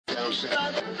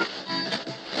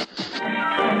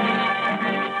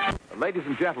Ladies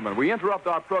and gentlemen, we interrupt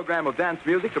our program of dance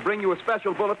music to bring you a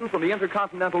special bulletin from the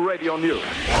Intercontinental Radio News.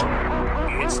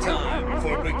 It's time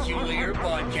for Peculiar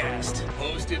Podcast,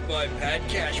 hosted by Pat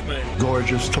Cashman.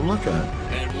 Gorgeous to look at.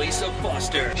 And Lisa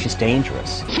Foster. She's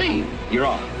dangerous. Scene, you're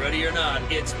on. Ready or not,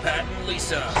 it's Pat and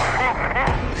Lisa.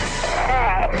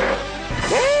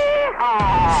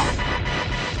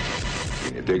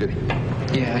 Can you dig it?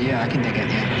 Yeah, I can dig it,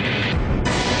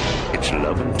 yeah. It's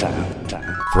loving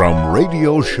time. From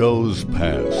radio shows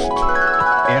past.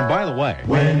 And by the way,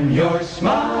 when you're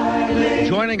smiling,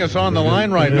 joining us on the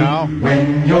line right now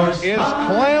is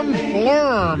Clem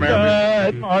Flurm.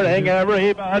 Good morning,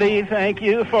 everybody. Thank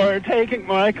you for taking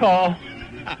my call.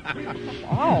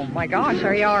 Oh my gosh,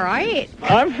 are you all right?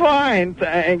 I'm fine,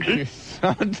 thanks.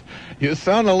 You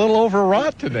sound a little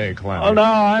overwrought today, Clem. Oh no,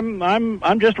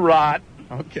 I'm just rot.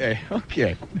 Okay.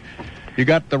 You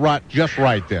got the rot just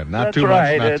right then. Not That's too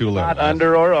right. much, not it's too little. Not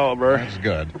under or over. That's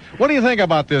good. What do you think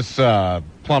about this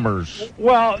plumber's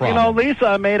problem?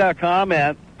 Lisa made a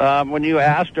comment when you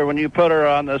asked her, when you put her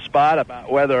on the spot about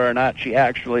whether or not she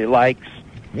actually likes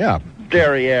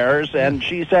derrieres, and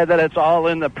she said that it's all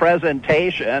in the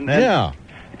presentation.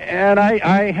 And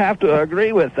I have to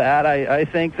agree with that. I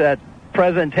think that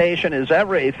presentation is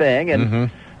everything,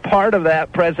 and part of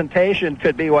that presentation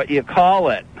could be what you call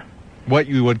it. What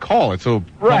you would call it. So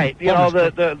right.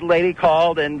 The lady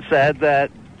called and said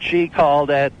that she called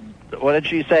it, what did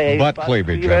she say? Butt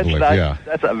cleavage, I believe,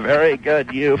 That's a very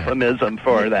good euphemism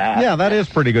for that. Yeah, that is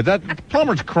pretty good. That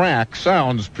plumber's crack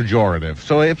sounds pejorative.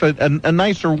 So if a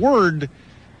nicer word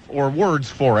or words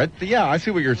for it, yeah, I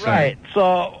see what you're saying. Right.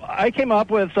 So I came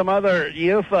up with some other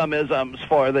euphemisms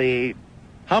for the...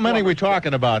 How many are we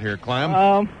talking about here,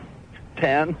 Clem?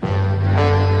 10. So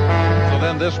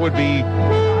then this would be...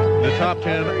 the top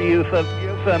 10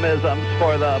 euphemisms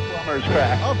for the plumber's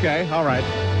crack. Okay, all right.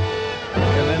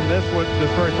 And then the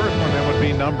very first one then would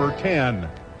be number 10.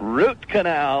 Root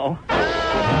canal.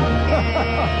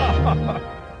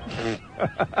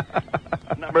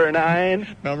 Number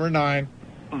 9.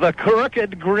 The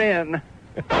crooked grin.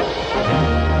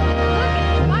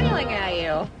 Smiling at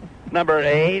you. Number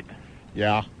 8.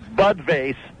 Yeah. Bud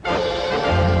vase.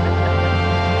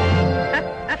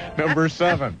 Number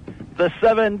 7. The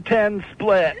 7-10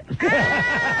 split.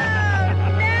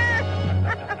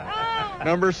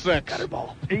 Number 6.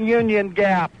 Union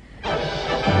Gap.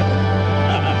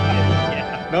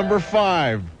 Number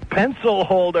 5. Pencil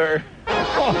holder.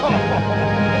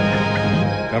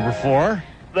 Number 4.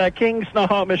 The King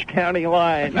Snohomish County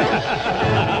line.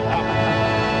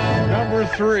 Number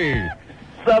 3.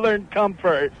 Southern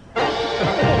Comfort.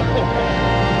 That's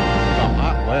a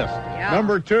hot list. Yeah.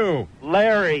 Number 2.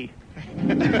 Larry.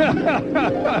 That's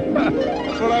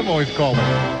what I've always called it.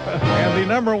 And the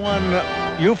number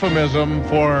 1 euphemism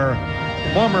for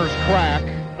plumber's crack.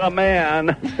 The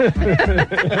man.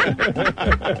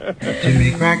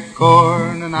 Jimmy crack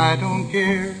corn and I don't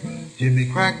care. Jimmy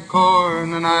crack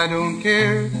corn and I don't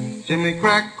care. Jimmy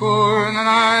crack corn and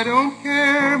I don't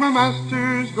care. My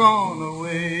master's gone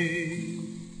away.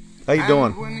 How you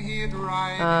doing?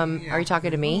 Are you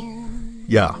talking to me?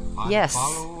 Yeah. Yes.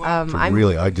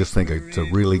 I just think it's a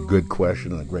really good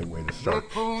question and a great way to start a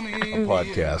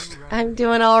podcast. I'm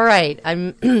doing all right.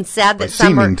 I'm sad that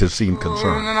seeming to seem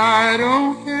concerned. And I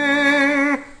don't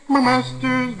care. My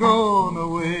master's gone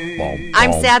away.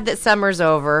 I'm sad that summer's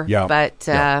over. Yeah. But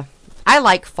I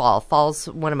like fall. Fall's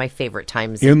one of my favorite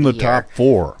times in of the year. top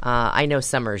 4. I know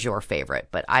summer's your favorite,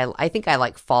 but I think I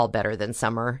like fall better than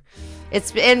summer.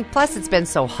 Plus it's been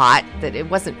so hot that it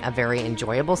wasn't a very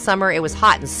enjoyable summer. It was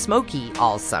hot and smoky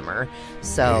all summer.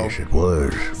 So yes, it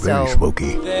was very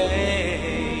smoky.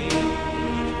 They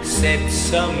said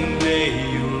someday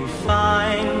you'll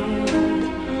find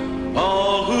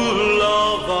all who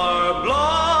love are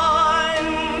blind.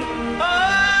 Oh,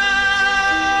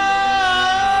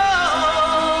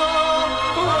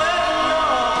 when your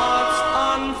heart's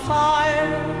on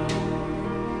fire,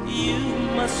 you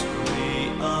must realize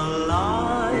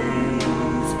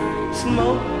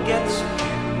smoke gets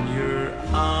in your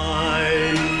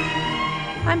eyes.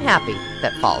 I'm happy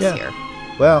that fall's here.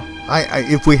 Well,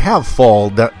 if we have fall,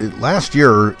 last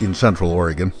year in Central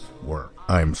Oregon, where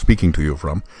I'm speaking to you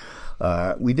from,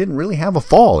 we didn't really have a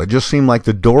fall. It just seemed like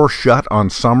the door shut on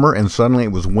summer and suddenly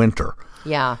it was winter.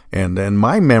 Yeah. And then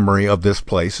my memory of this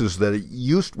place is that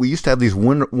we used to have these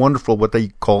wonderful, what they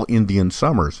call Indian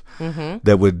summers,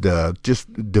 that would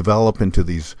just develop into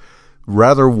these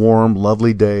rather warm,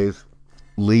 lovely days,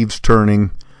 leaves turning,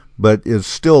 but is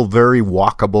still very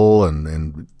walkable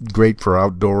and great for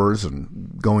outdoors and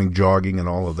going jogging and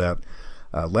all of that.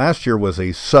 Last year was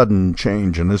a sudden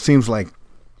change, and it seems like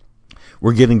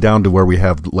we're getting down to where we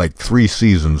have like 3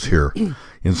 seasons here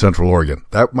in Central Oregon.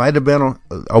 That might have been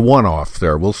a one-off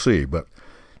there. We'll see, but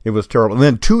it was terrible. And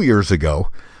then 2 years ago,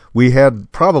 we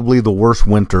had probably the worst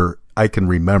winter I can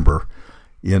remember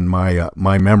in my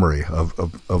my memory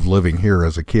of living here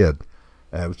as a kid.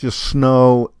 It was just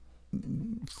snow,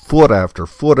 foot after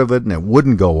foot of it, and it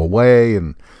wouldn't go away.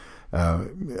 And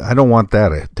I don't want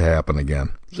that to happen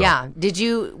again. So. Yeah.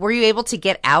 Were you able to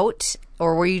get out,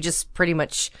 or were you just pretty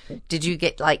much? Did you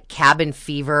get like cabin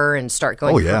fever and start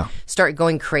going? Oh yeah. Start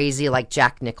going crazy like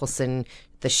Jack Nicholson,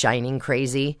 The Shining,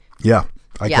 crazy. Yeah,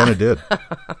 I kind of did.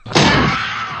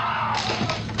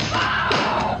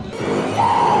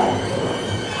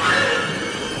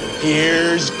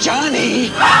 Here's Johnny.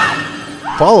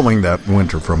 Following that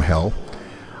winter from hell,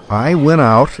 I went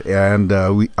out and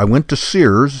I went to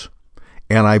Sears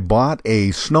and I bought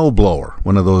a snow blower,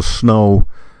 one of those snow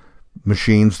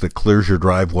machines that clears your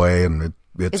driveway. And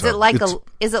is it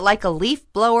like a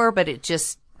leaf blower? But it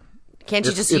just can't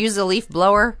you just use a leaf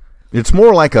blower? It's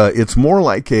more like a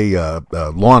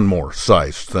lawnmower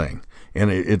sized thing,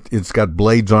 and it's got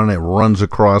blades on it. It runs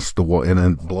across the wall and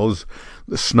then blows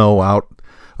the snow out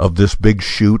of this big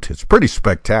chute. It's pretty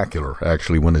spectacular,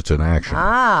 actually, when it's in action.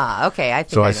 Ah, okay. I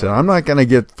said, I'm not going to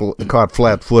get caught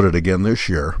flat-footed again this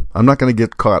year. I'm not going to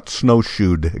get caught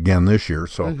snowshoed again this year.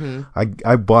 So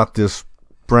I bought this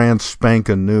brand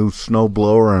spanking new snow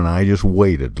blower, and I just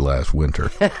waited last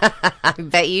winter. I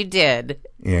bet you did.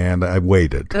 And I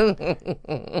waited.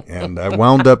 And I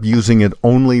wound up using it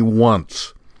only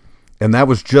once. And that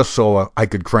was just so I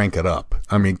could crank it up.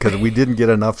 I mean, because we didn't get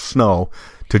enough snow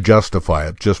to justify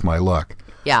it. Just my luck.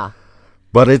 Yeah.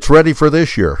 But it's ready for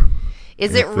this year.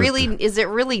 Is it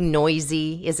really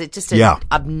noisy? Is it just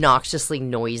obnoxiously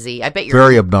noisy? I bet you're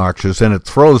very obnoxious, and it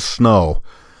throws snow.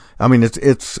 I mean,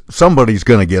 it's somebody's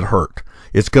going to get hurt.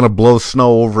 It's going to blow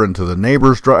snow over into the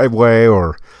neighbor's driveway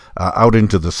or out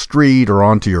into the street or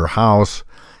onto your house.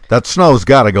 That snow's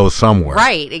got to go somewhere.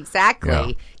 Right, exactly.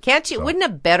 Yeah. Can't you? So. Wouldn't a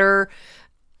better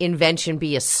invention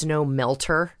be a snow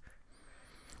melter?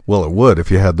 Well, it would if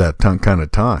you had that kind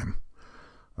of time.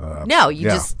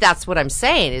 That's what I'm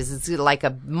saying, is it's like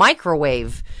a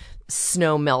microwave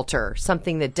snow melter,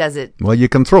 something that does it. Well, you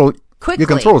can throw quickly. You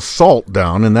can throw salt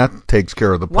down, and that takes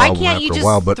care of the problem after a while. Why can't you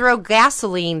just throw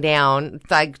gasoline down,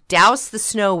 like douse the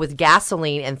snow with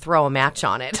gasoline and throw a match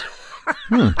on it?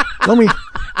 Let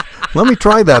me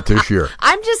try that this year.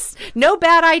 I'm just no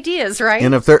bad ideas, right?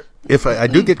 And if I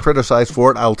do get criticized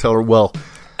for it, I'll tell her, well,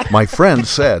 my friend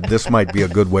said this might be a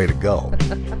good way to go.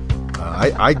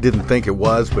 I didn't think it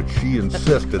was, but she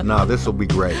insisted, no, this will be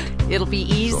great. It'll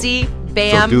be easy,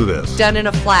 bam, so do this. Done in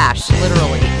a flash,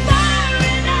 literally.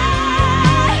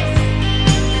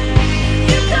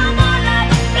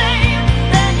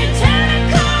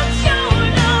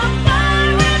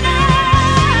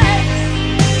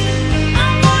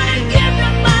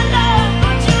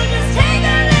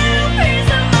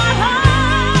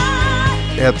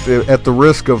 At the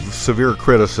risk of severe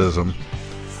criticism,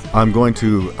 I'm going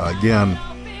to, again,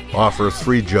 offer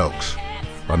 3 jokes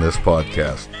on this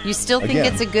podcast. You still think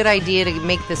it's a good idea to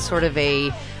make this sort of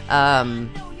a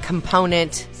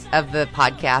component of the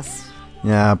podcast?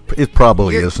 Yeah, it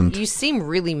probably isn't. You seem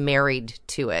really married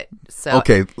to it. So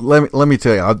okay, let me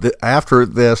tell you, after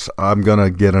this, I'm going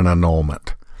to get an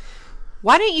annulment.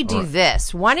 Why don't you do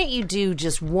this? Why don't you do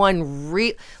just one,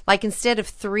 like instead of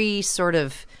 3 sort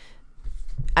of,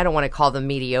 I don't want to call them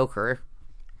mediocre,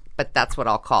 but that's what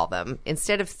I'll call them.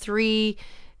 Instead of 3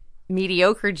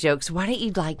 mediocre jokes, why don't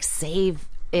you like save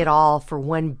it all for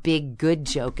one big good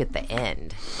joke at the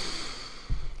end?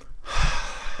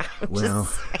 Well,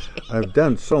 I've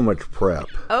done so much prep.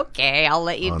 Okay, I'll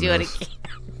let you do it again.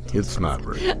 It's not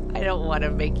very good. I don't want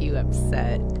to make you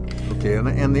upset. Okay,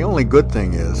 and the only good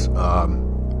thing is, all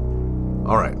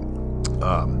right,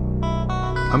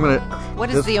 I'm going to...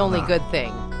 What is the only good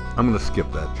thing? I'm going to skip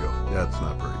that joke. That's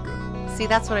not very good. See,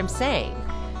 that's what I'm saying.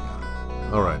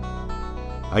 All right.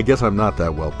 I guess I'm not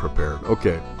that well prepared.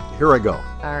 Okay, here I go.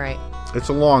 All right. It's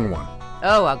a long one.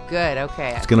 Oh, well, good.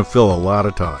 Okay. It's going to fill a lot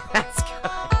of time. That's good.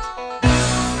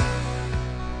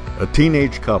 A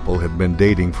teenage couple had been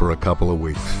dating for a couple of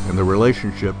weeks, and the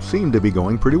relationship seemed to be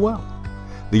going pretty well.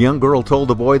 The young girl told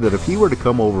the boy that if he were to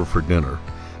come over for dinner,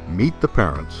 meet the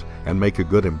parents, and make a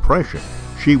good impression,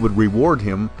 she would reward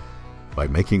him by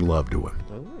making love to him.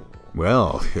 Ooh.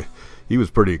 Well, he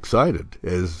was pretty excited,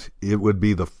 as it would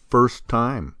be the first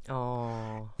time.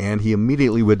 Oh. And he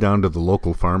immediately went down to the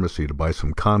local pharmacy to buy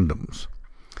some condoms.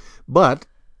 But,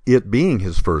 it being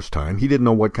his first time, he didn't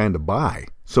know what kind to buy,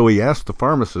 so he asked the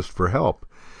pharmacist for help.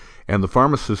 And the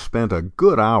pharmacist spent a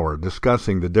good hour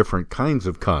discussing the different kinds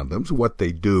of condoms, what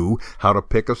they do, how to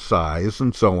pick a size,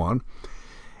 and so on.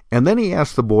 And then he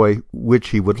asked the boy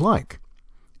which he would like.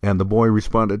 And the boy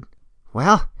responded,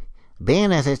 "Well,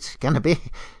 being as it's going to be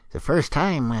the first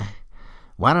time,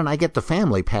 why don't I get the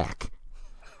family pack?"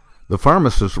 The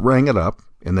pharmacist rang it up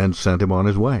and then sent him on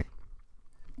his way.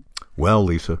 Well,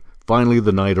 Lisa, finally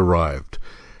the night arrived.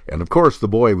 And of course the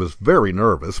boy was very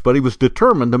nervous, but he was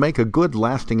determined to make a good,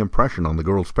 lasting impression on the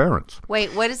girl's parents.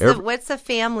 Wait, what's a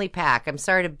family pack? I'm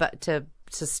sorry to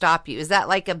stop you. Is that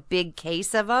like a big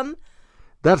case of them?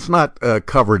 That's not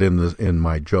covered in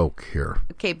my joke here.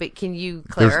 Okay, but can you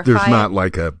clarify? There's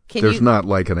not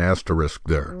like an asterisk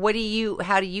there.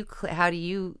 How do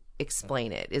you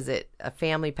explain it? Is it a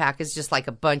family pack? Is just like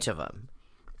a bunch of them?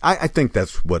 I think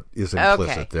that's what is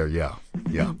implicit there. Yeah.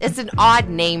 It's an odd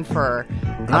name for.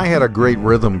 And I had a great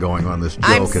rhythm going on this joke.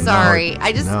 I'm sorry.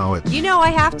 I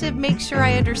have to make sure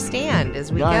I understand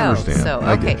as we go. I understand. So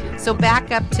okay, so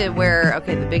back up to where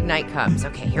the big night comes.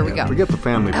 Okay, here we go. Forget the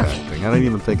family pack thing. I don't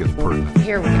even think it's pertinent.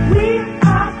 Here we go.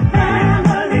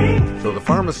 So the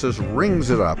pharmacist rings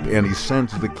it up and he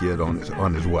sends the kid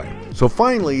on his way. So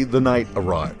finally the night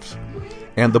arrives.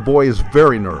 And the boy is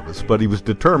very nervous, but he was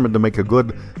determined to make a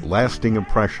good, lasting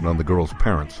impression on the girl's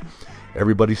parents.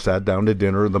 Everybody sat down to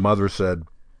dinner, and the mother said,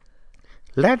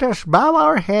 "Let us bow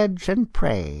our heads and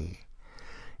pray."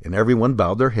 And everyone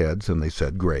bowed their heads, and they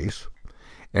said grace.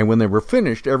 And when they were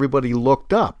finished, everybody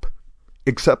looked up,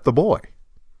 except the boy.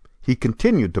 He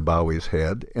continued to bow his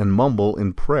head and mumble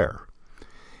in prayer.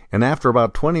 And after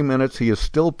about 20 minutes, he is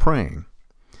still praying.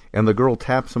 And the girl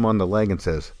taps him on the leg and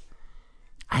says,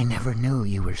 "I never knew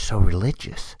you were so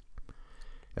religious."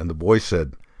 And the boy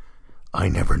said, "I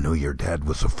never knew your dad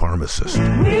was a pharmacist."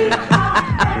 Very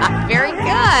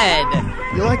good.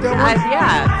 You like that one?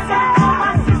 Yeah.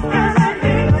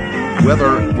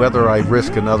 Whether I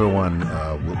risk another one,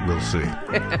 we'll see.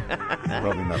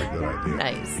 Probably not a good idea.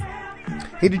 Nice.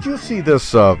 Hey, did you see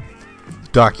this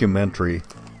documentary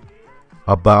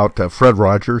about Fred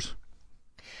Rogers?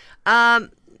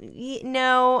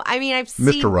 No, I mean I've seen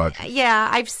Mr. Rogers. Yeah,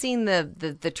 I've seen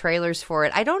the trailers for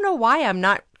it. I don't know why I'm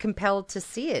not compelled to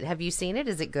see it. Have you seen it?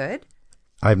 Is it good?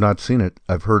 I've not seen it.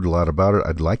 I've heard a lot about it.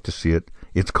 I'd like to see it.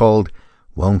 It's called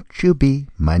 "Won't You Be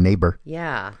My Neighbor?"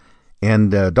 Yeah.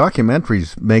 And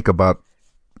documentaries make about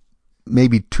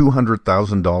maybe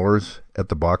 $200,000 at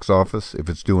the box office if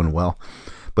it's doing well.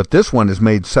 But this one has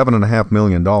made $7.5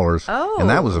 million. Oh. And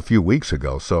that was a few weeks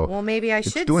ago. So well, maybe I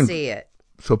should see it.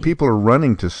 So people are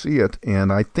running to see it,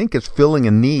 and I think it's filling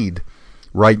a need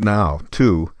right now,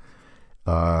 too.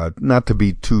 Not to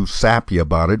be too sappy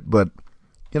about it, but,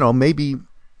 maybe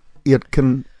it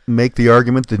can make the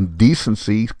argument that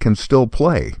decency can still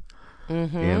play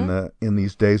in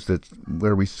these days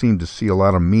where we seem to see a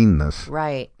lot of meanness.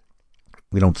 Right.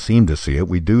 We don't seem to see it.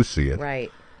 We do see it.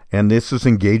 Right. And this is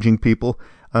engaging people.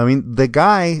 I mean, the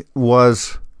guy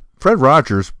Fred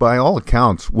Rogers, by all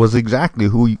accounts, was exactly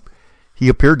who he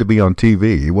appeared to be on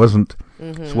TV. He wasn't.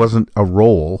 This wasn't a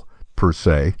role per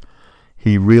se.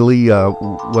 He really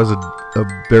was a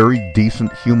very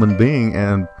decent human being,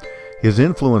 and his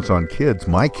influence on kids,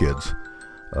 my kids,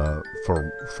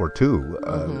 for two,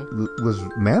 was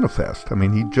manifest. I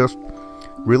mean, he just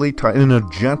really, in a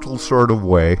gentle sort of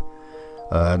way,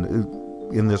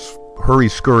 in this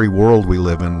hurry-scurry world we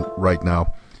live in right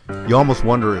now, you almost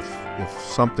wonder if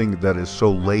something that is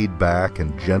so laid back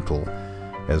and gentle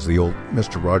as the old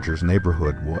Mr. Rogers'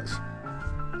 Neighborhood was,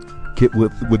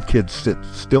 would kids sit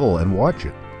still and watch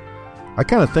it? I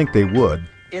kind of think they would.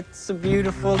 It's a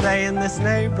beautiful day in this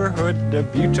neighborhood, a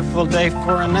beautiful day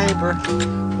for a neighbor.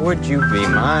 Would you be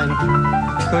mine?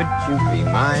 Could you be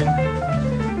mine?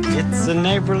 It's a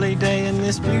neighborly day in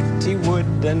this beauty wood,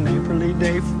 a neighborly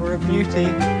day for a beauty.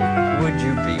 Would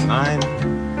you be mine?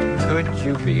 Could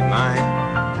you be mine?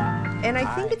 And I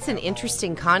think it's an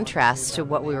interesting contrast to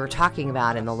what we were talking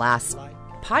about in the last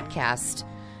podcast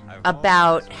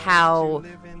about how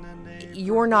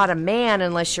you're not a man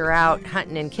unless you're out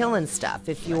hunting and killing stuff.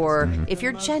 If you're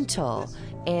gentle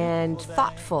and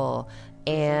thoughtful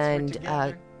and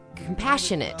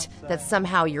compassionate, that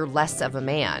somehow you're less of a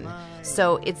man.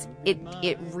 So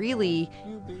it really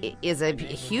is a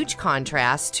huge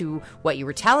contrast to what you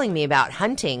were telling me about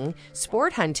hunting.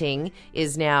 Sport hunting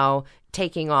is now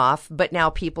taking off, but now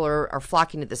people are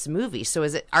flocking to this movie. So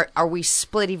are we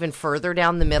split even further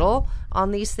down the middle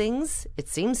on these things? It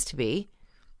seems to be.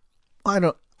 I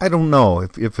don't know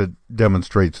if it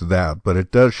demonstrates that, but it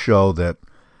does show that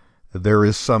there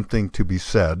is something to be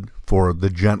said for the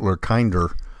gentler,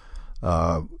 kinder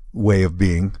way of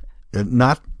being.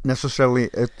 Not necessarily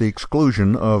at the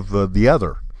exclusion of the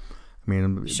other. I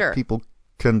mean, sure. People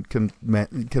can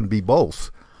be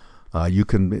both. You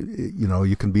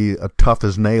can be tough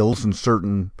as nails in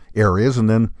certain areas, and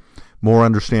then more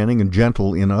understanding and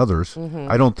gentle in others. Mm-hmm.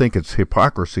 I don't think it's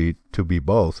hypocrisy to be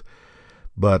both,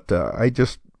 but I'm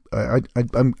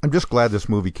just glad this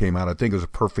movie came out. I think it was a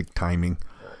perfect timing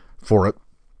for it.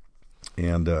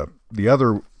 And the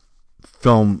other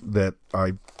film that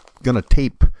I'm gonna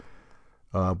tape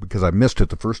because I missed it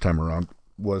the first time around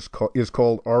is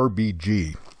called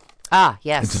RBG. Ah,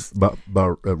 yes. It's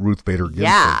about Ruth Bader Ginsburg.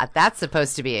 Yeah, that's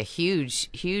supposed to be a huge,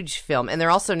 huge film. And they're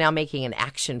also now making an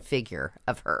action figure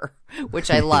of her,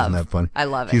 which I love. Isn't that funny? I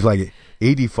love it. She's like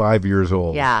 85 years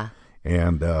old. Yeah.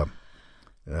 And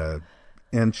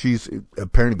she's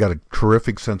apparently got a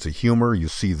terrific sense of humor. You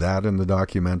see that in the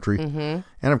documentary. Mm-hmm.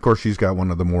 And, of course, she's got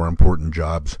one of the more important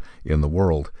jobs in the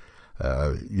world.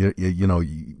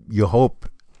 You hope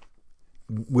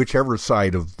whichever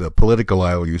side of the political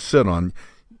aisle you sit on,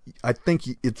 I think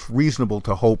it's reasonable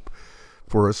to hope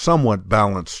for a somewhat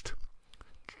balanced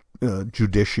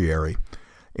judiciary,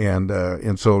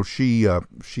 and so she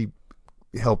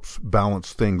helps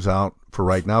balance things out for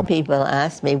right now. People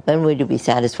ask me, when would you be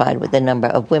satisfied with the number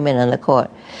of women on the court?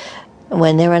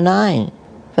 When there are 9.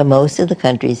 For most of the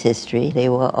country's history, they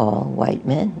were all white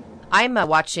men. I'm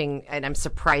watching, and I'm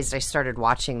surprised I started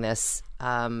watching this,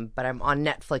 but I'm on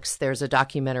Netflix. There's a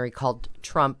documentary called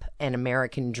Trump, An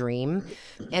American Dream,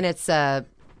 and it's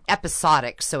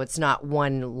episodic, so it's not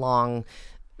one long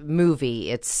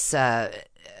movie. It's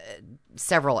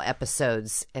several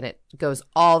episodes, and it goes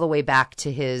all the way back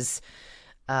to his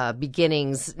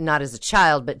beginnings, not as a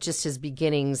child, but just his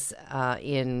beginnings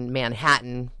in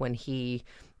Manhattan when he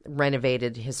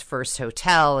renovated his first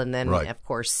hotel, and then of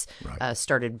course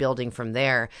started building from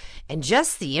there. And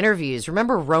just the interviews,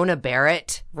 remember Rona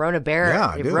Barrett? Rona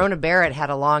Barrett had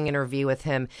a long interview with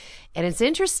him, and it's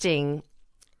interesting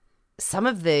some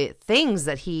of the things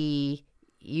that he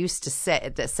used to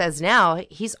say that says now,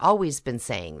 he's always been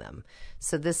saying them.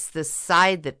 So this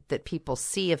side that people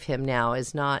see of him now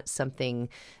is not something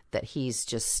that he's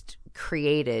just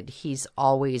created. He's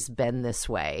always been this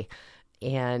way,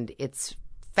 and it's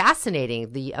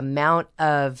fascinating the amount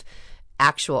of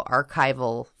actual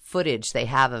archival footage they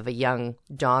have of a young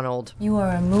Donald. You are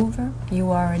a mover,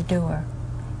 you are a doer.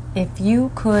 If you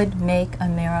could make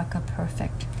America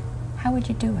perfect, how would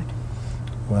you do it?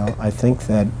 Well, I think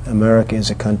that America is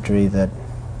a country that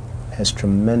has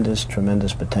tremendous,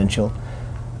 tremendous potential.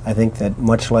 I think that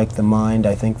much like the mind,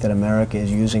 I think that America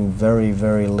is using very,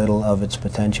 very little of its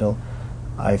potential.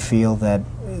 I feel that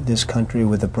this country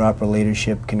with the proper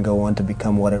leadership can go on to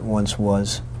become what it once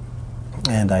was,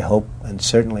 and I hope, and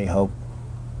certainly hope,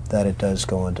 that it does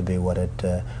go on to be what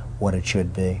it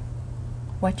should be.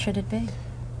 What should it be?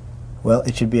 Well,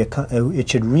 it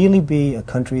should really be a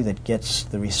country that gets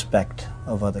the respect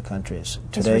of other countries.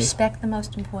 Is respect the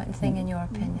most important thing in your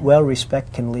opinion? Well,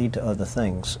 respect can lead to other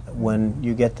things. When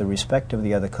you get the respect of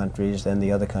the other countries, then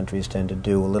the other countries tend to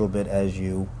do a little bit as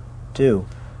you do,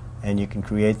 and you can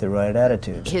create the right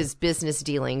attitude. His business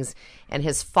dealings and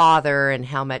his father, and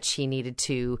how much he needed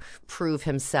to prove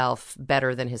himself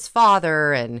better than his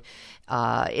father, and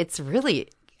it's really,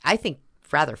 I think,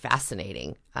 rather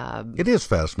fascinating. It is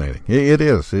fascinating. It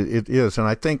is, and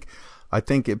I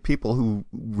think people who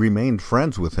remained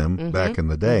friends with him back in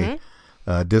the day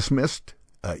dismissed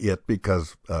it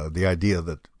because the idea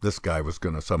that this guy was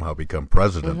going to somehow become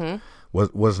president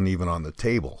wasn't even on the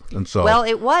table. And so, well,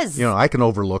 it was. I can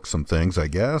overlook some things, I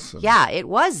guess. Yeah, it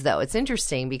was, though. It's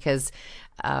interesting because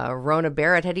Rona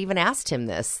Barrett had even asked him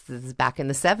this is back in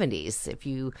the 70s. If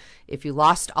you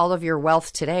lost all of your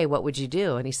wealth today, what would you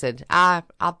do? And he said,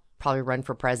 I'll probably run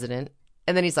for president.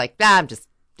 And then he's like, I'm just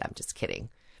kidding.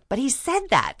 But he said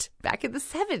that back in the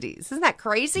 70s. Isn't that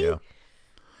crazy? Yeah.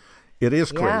 It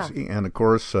is crazy. Yeah. And of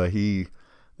course, he's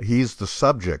the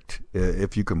subject,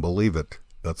 if you can believe it,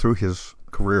 through his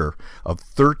career of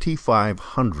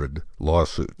 3,500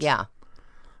 lawsuits. Yeah. I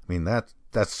mean, that's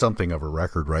something of a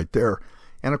record right there.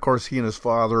 And of course, he and his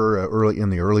father,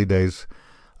 in the early days,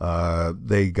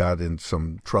 they got in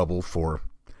some trouble for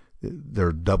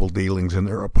their double dealings in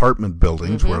their apartment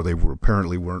buildings, where they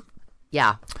apparently weren't,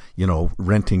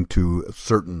 renting to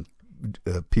certain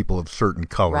people of certain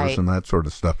colors and that sort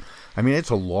of stuff. I mean, it's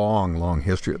a long, long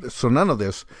history of this. So none of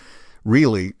this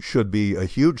really should be a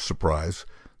huge surprise.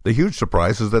 The huge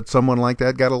surprise is that someone like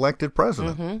that got elected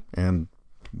president, and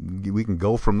we can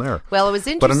go from there. Well, it was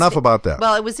interesting. But enough about that.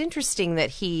 Well, it was interesting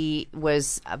that he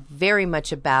was very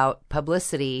much about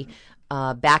publicity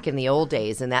back in the old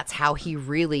days, and that's how he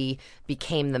really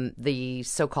became the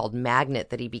so-called magnet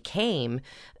that he became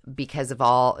because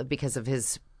of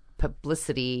his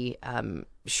publicity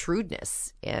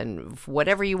shrewdness. And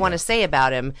whatever you want to say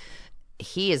about him,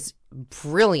 he is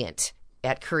brilliant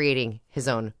at creating his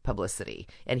own publicity,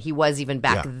 and he was even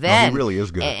back then. No, he really is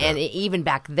good at and that. Even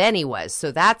back then he was.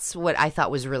 So that's what I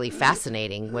thought was really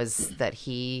fascinating, was that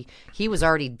he was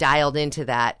already dialed into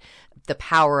the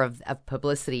power of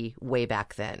publicity way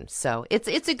back then. So it's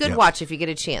a good watch if you get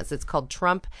a chance. It's called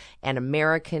Trump: An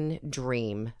American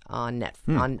Dream on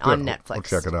Netflix. I'll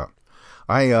check it out.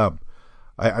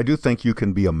 I do think you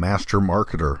can be a master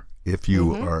marketer if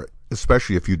you are,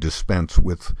 especially if you dispense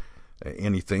with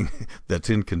anything that's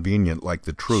inconvenient like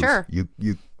the truth. Sure.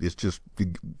 It's just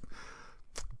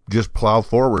plow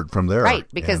forward from there. Right,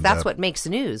 because that's what makes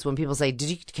news. When people say,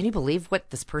 can you believe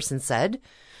what this person said?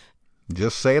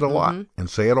 Just say it a lot, and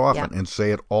say it often, and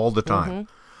say it all the time.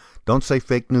 Don't say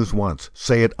fake news once.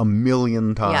 Say it a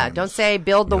million times. Yeah, don't say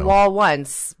build the wall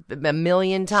once, a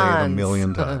million times. Say it a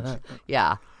million times.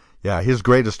 Yeah. Yeah, his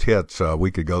greatest hits, we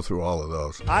could go through all of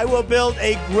those. I will build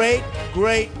a great,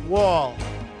 great wall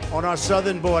on our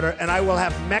southern border, and I will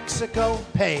have Mexico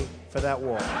pay for that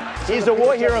wall. He's a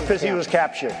war hero because he was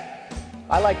captured.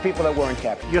 I like people that weren't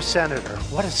captured. Your senator,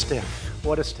 what a stiff.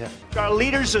 What a stiff. Our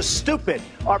leaders are stupid.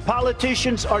 Our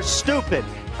politicians are stupid.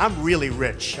 I'm really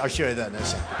rich. I'll show you that in a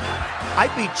second. I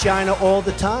beat China all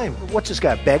the time. What's this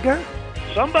guy, beggar?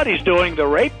 Somebody's doing the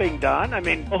raping, Don. I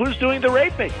mean, who's doing the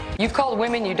raping? You've called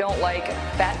women you don't like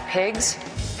fat pigs,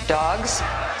 dogs,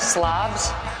 slobs,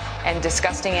 and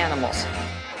disgusting animals.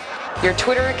 Your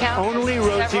Twitter account... Only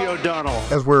Rosie O'Donnell.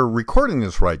 As we're recording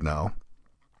this right now,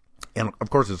 and of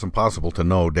course it's impossible to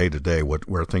know day to day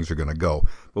where things are going to go,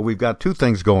 but we've got two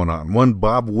things going on. One,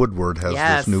 Bob Woodward has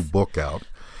this new book out.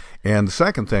 And the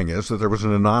second thing is that there was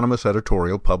an anonymous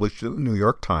editorial published in the New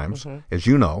York Times, as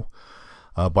you know,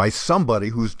 by somebody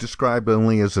who's described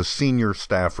only as a senior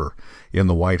staffer in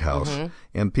the White House.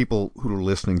 And people who are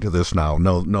listening to this now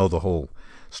know the whole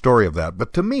story of that.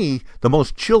 But to me, the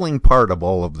most chilling part of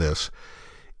all of this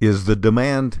is the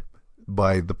demand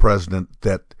by the president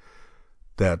that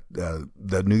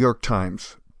the New York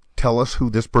Times tell us who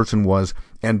this person was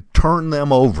and turn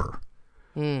them over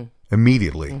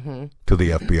immediately to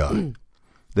the FBI.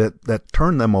 That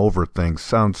turn them over thing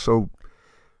sounds so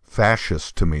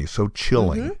fascist to me, so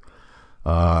chilling.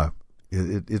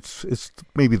 It's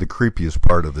maybe the creepiest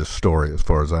part of this story as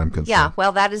far as I'm concerned. Yeah,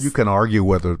 well, that is... You can argue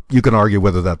whether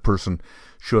that person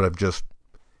should have just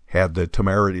had the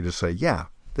temerity to say, yeah,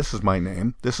 this is my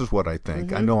name, this is what I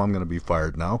think, I know I'm going to be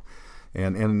fired now,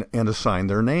 and assign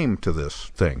their name to this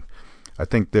thing. I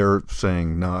think they're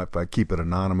saying, no, if I keep it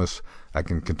anonymous, I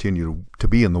can continue to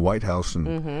be in the White House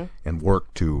and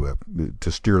work to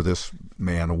steer this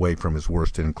man away from his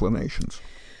worst inclinations.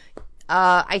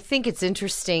 I think it's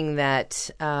interesting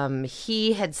that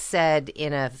he had said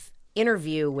in an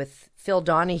interview with Phil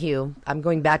Donahue, I'm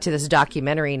going back to this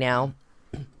documentary now,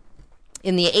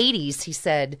 in the 80s, he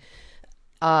said,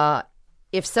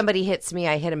 if somebody hits me,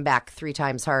 I hit him back 3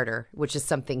 times harder, which is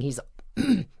something he's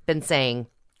been saying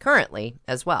currently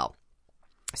as well.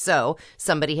 So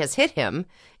somebody has hit him,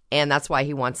 and that's why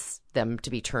he wants them to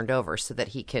be turned over so that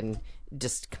he can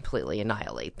just completely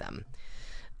annihilate them.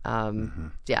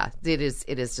 Yeah, it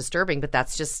is disturbing, but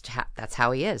that's just that's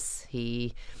how he is.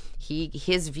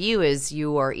 His view is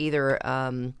you are either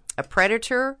a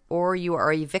predator or you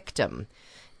are a victim,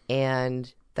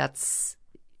 and that's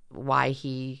why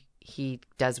he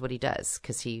does what he does,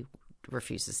 because he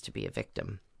refuses to be a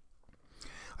victim.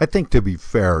 I think, to be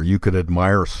fair, you could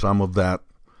admire some of that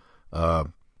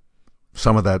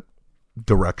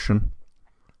direction,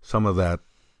 some of that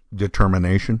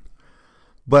determination,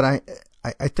 but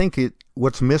I think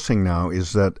what's missing now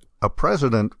is that a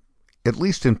president, at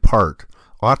least in part,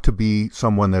 ought to be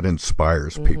someone that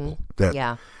inspires people,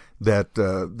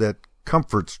 that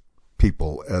comforts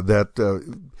people,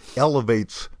 that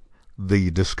elevates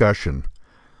the discussion,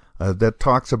 that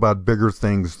talks about bigger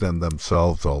things than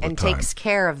themselves all the time. And takes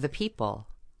care of the people,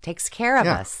 takes care of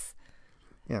us.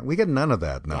 Yeah, we get none of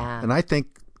that now. Yeah. And I think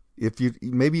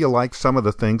maybe you like some of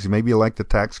the things, maybe you like the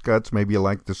tax cuts, maybe you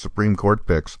like the Supreme Court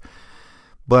picks,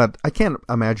 but I can't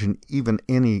imagine even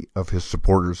any of his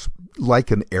supporters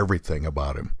liking everything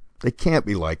about him. They can't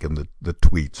be liking the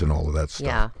tweets and all of that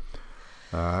stuff.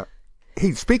 Yeah.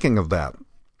 Hey, speaking of that,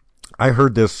 I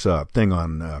heard this thing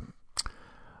on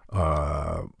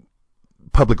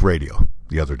public radio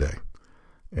the other day,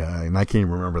 and I can't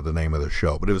even remember the name of the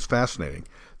show, but it was fascinating.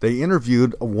 They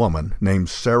interviewed a woman named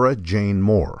Sarah Jane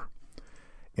Moore,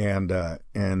 and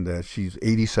she's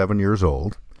 87 years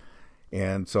old,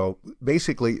 And so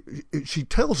basically, she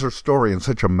tells her story in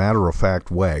such a matter-of-fact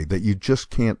way that you just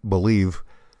can't believe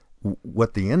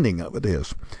what the ending of it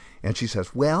is. And she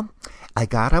says, well, I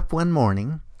got up one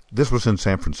morning. This was in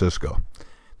San Francisco.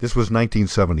 This was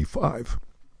 1975.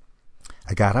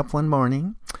 I got up one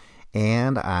morning,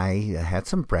 and I had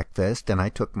some breakfast, and I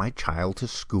took my child to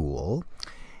school.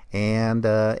 And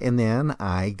then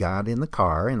I got in the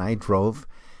car, and I drove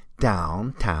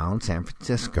downtown San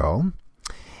Francisco.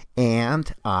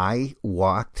 And I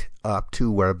walked up to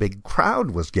where a big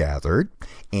crowd was gathered,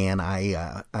 and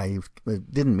I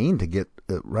didn't mean to get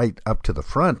right up to the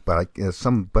front, but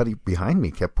somebody behind me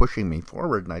kept pushing me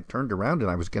forward, and I turned around and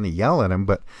I was going to yell at him,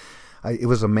 but it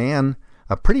was a man,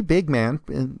 a pretty big man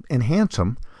and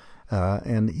handsome,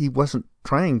 and he wasn't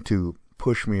trying to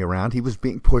push me around. He was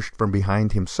being pushed from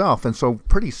behind himself, and so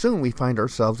pretty soon we find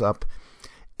ourselves up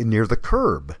near the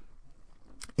curb,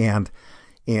 and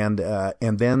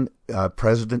then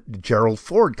President Gerald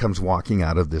Ford comes walking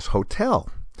out of this hotel.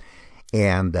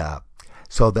 And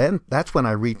so then that's when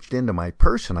I reached into my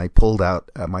purse and I pulled out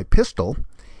my pistol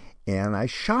and I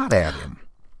shot at him.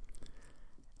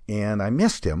 And I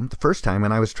missed him the first time,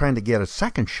 and I was trying to get a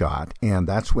second shot, and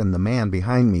that's when the man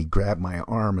behind me grabbed my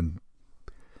arm and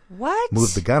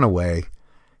moved the gun away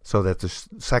so that the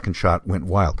second shot went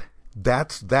wild.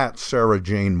 That's Sarah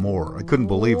Jane Moore. I couldn't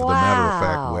believe the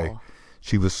matter-of-fact way.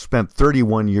 She was spent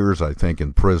 31 years, I think,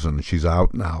 in prison. She's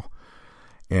out now.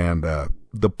 And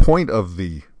the point of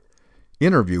the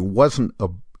interview wasn't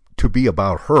to be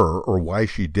about her or why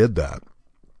she did that.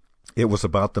 It was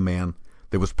about the man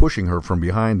that was pushing her from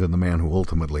behind and the man who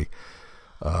ultimately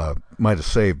might have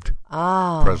saved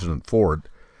President Ford.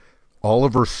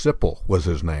 Oliver Sipple was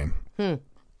his name.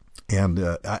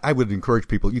 And I would encourage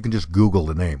people, you can just Google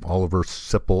the name, Oliver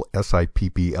Sipple,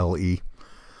 Sipple.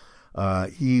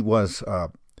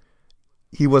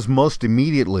 He was most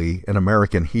immediately an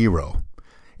American hero,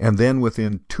 and then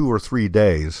within 2 or 3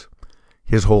 days,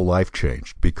 his whole life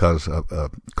changed because a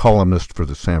columnist for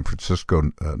the San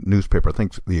Francisco newspaper, I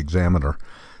think the Examiner,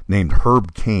 named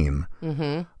Herb Cain,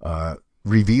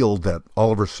 revealed that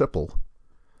Oliver Sipple,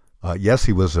 yes,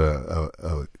 he was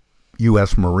a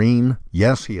U.S. Marine,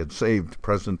 yes, he had saved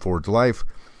President Ford's life,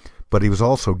 but he was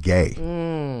also gay,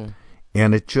 and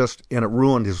it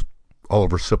ruined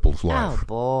Oliver Sipple's life. Oh,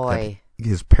 boy.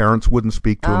 His parents wouldn't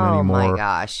speak to him anymore. Oh, my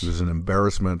gosh. It was an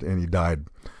embarrassment, and he died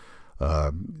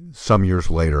some years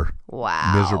later.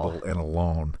 Wow. Miserable and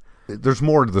alone. There's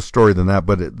more to the story than that,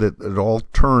 but it all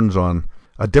turns on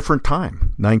a different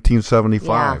time,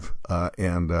 1975. Yeah.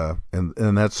 And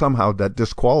that somehow that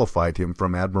disqualified him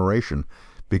from admiration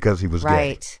because he was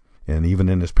gay. And even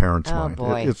in his parents' mind.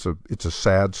 Boy. It's a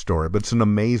sad story, but it's an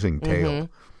amazing tale.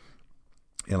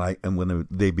 And when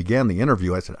they began the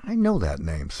interview, I said, I know that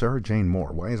name, Sarah Jane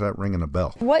Moore. Why is that ringing a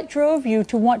bell? What drove you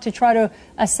to want to try to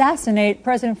assassinate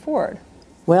President Ford?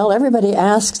 Well, everybody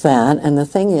asks that, and the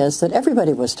thing is that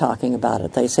everybody was talking about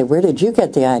it. They say, where did you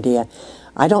get the idea?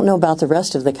 I don't know about the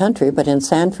rest of the country, but in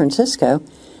San Francisco,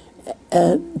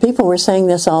 people were saying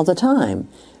this all the time.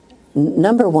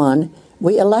 Number one,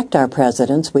 we elect our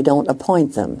presidents, we don't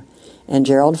appoint them. And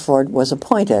Gerald Ford was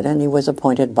appointed, and he was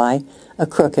appointed by a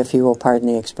crook, if you will pardon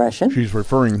the expression. She's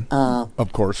referring,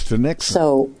 of course, to Nixon.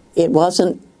 So it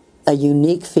wasn't a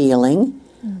unique feeling.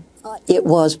 It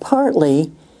was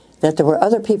partly that there were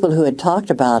other people who had talked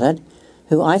about it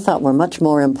who I thought were much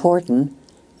more important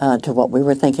to what we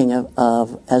were thinking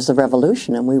of as the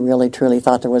revolution, and we really truly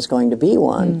thought there was going to be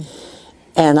one.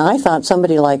 And I thought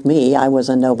somebody like me, I was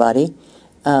a nobody,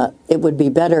 it would be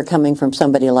better coming from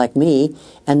somebody like me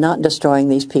and not destroying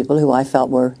these people who I felt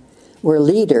were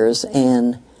leaders,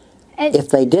 and if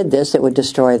they did this, it would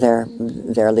destroy their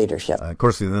leadership. Of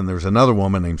course, then there's another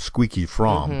woman named Squeaky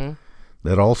Fromm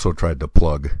that also tried to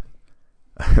plug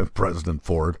President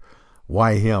Ford.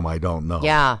 Why him, I don't know.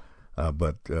 Yeah.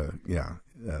 But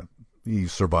he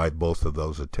survived both of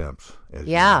those attempts.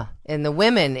 And the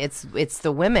women, it's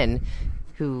the women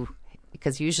who...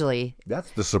 Because usually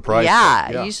that's the surprise.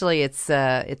 Yeah, usually it's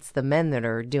the men that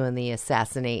are doing the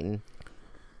assassinating.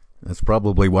 That's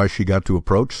probably why she got to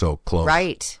approach so close.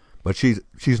 Right. But she's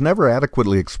never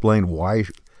adequately explained why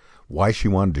she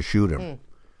wanted to shoot him,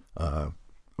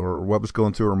 or what was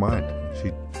going through her mind.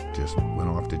 She just went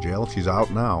off to jail. She's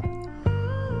out now.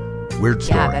 Weird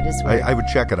story. Yeah, that is weird. I would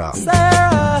check it out.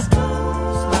 Sarah.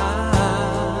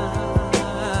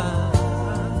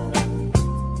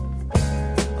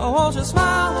 Oh, won't you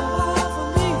smile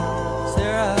for me,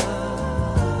 Sarah?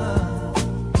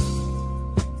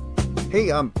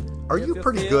 Hey, are you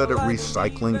pretty good at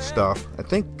recycling stuff? I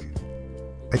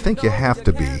think you have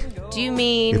to be. Do you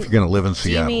mean... If you're going to live in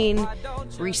Seattle. Do you mean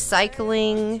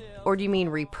recycling or do you mean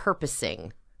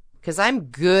repurposing? Because I'm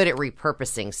good at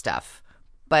repurposing stuff,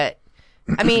 but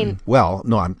I mean, well,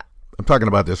 no, I'm talking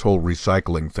about this whole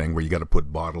recycling thing where you got to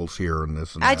put bottles here and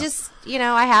this and I that. just,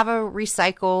 I have a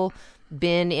recycle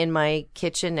bin in my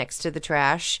kitchen next to the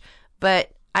trash,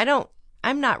 but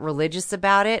I'm not religious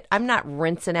about it. I'm not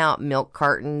rinsing out milk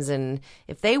cartons, and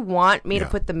if they want me to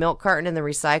put the milk carton in the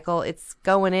recycle, it's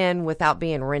going in without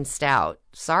being rinsed out.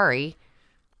 Sorry.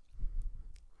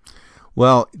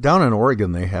 Well, down in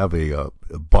Oregon, they have a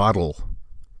bottle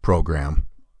program,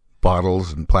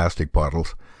 bottles and plastic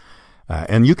bottles,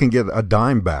 and you can get a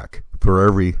dime back for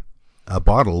every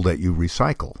bottle that you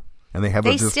recycle. And they have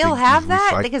They still have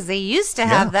that? Because they used to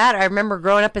have that. I remember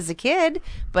growing up as a kid,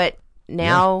 but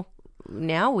now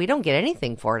we don't get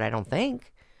anything for it, I don't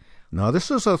think. No,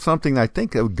 this is something I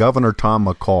think Governor Tom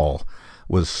McCall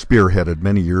was spearheaded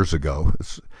many years ago.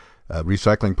 It's a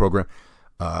recycling program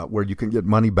where you can get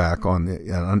money back on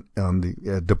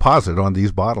the deposit on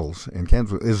these bottles and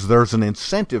cans. There's an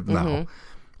incentive now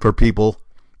for people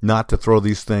not to throw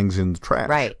these things in the trash,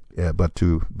 right? Yeah, but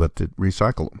to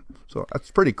recycle them. So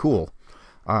that's pretty cool.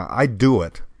 I do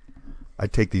it. I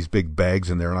take these big bags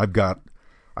in there, and I've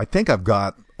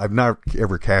not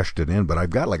ever cashed it in, but I've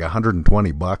got like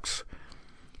 $120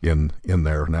 in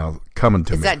there now coming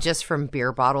to me. Is that just from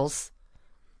beer bottles?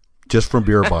 Just from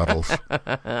beer bottles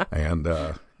and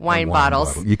wine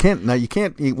bottles. You can't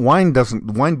eat wine.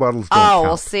 Wine bottles don't count.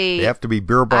 Well, see, they have to be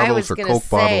beer bottles or Coke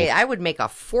bottles. I would make a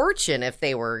fortune if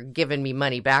they were giving me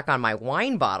money back on my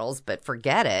wine bottles, but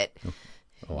forget it.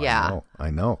 Oh, yeah, I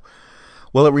know.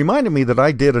 Well, it reminded me that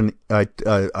I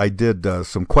did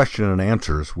some question and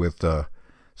answers with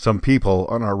some people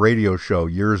on our radio show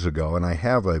years ago, and I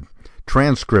have a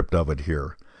transcript of it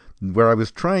here, where I was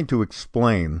trying to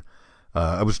explain.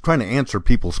 I was trying to answer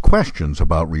people's questions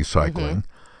about recycling,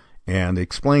 and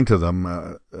explain to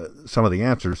them some of the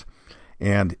answers.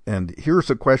 And here's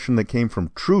a question that came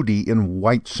from Trudy in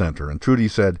White Center, and Trudy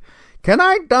said, "Can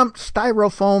I dump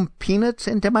styrofoam peanuts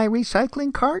into my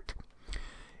recycling cart?"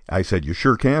 I said, "You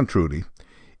sure can, Trudy.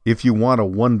 If you want a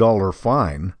 $1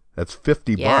 fine, that's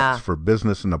 $50 for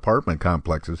business and apartment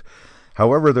complexes.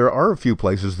 However, there are a few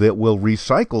places that will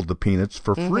recycle the peanuts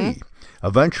for free,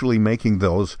 eventually making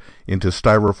those into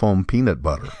styrofoam peanut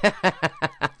butter."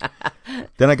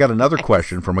 Then I got another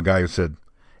question from a guy who said,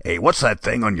 "Hey, what's that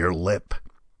thing on your lip?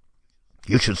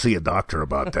 You should see a doctor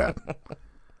about that."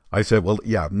 I said, "Well,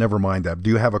 yeah, never mind that. Do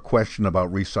you have a question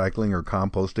about recycling or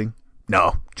composting?"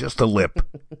 "No, just a lip."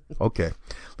 Okay,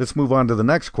 let's move on to the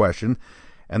next question.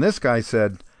 And this guy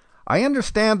said, "I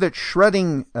understand that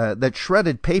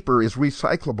shredded paper is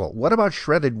recyclable. What about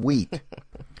shredded wheat?"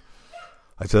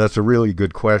 I said, "That's a really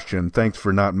good question. Thanks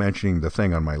for not mentioning the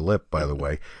thing on my lip, by the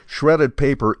way. Shredded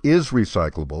paper is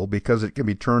recyclable because it can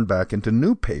be turned back into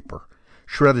new paper.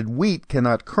 Shredded wheat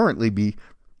cannot currently be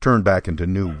turned back into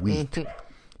new wheat.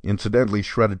 Incidentally,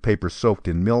 shredded paper soaked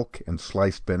in milk and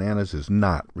sliced bananas is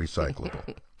not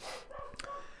recyclable."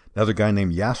 Another guy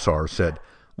named Yassar said,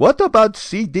 "What about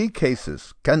CD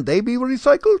cases? Can they be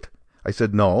recycled?" I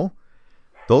said, "No.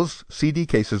 Those CD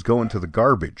cases go into the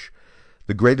garbage.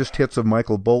 The greatest hits of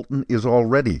Michael Bolton is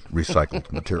already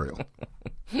recycled material."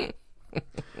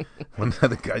 One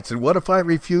other guy said, "What if I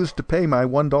refuse to pay my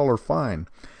 $1 fine?"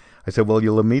 I said, "Well,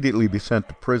 you'll immediately be sent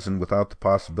to prison without the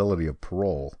possibility of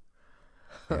parole."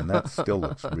 And that still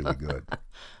looks really good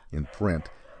in print.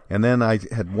 And then I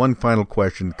had one final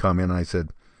question come in.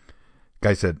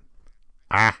 Guy said,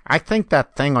 I think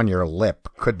that thing on your lip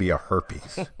could be a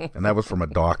herpes." And that was from a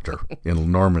doctor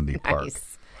in Normandy Park.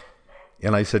 Nice.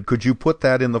 And I said, "Could you put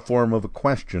that in the form of a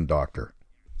question, doctor?"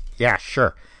 "Yeah,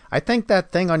 sure. I think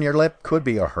that thing on your lip could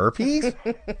be a herpes."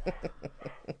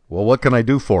 "Well, what can I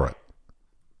do for it?"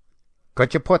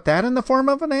 "Could you put that in the form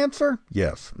of an answer?"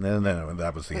 "Yes." And then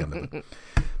that was the end of it.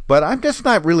 But I'm just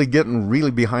not really getting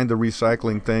behind the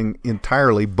recycling thing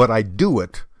entirely, but I do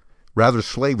it rather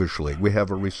slavishly. We have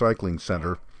a recycling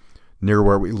center near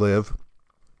where we live.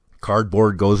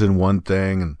 Cardboard goes in one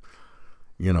thing, and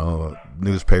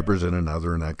newspapers in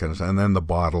another, and that kind of stuff. And then the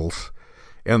bottles.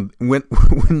 And when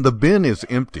the bin is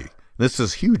empty, this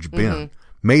is a huge bin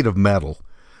made of metal.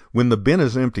 When the bin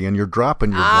is empty and you're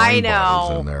dropping your wine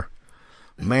bottles in there,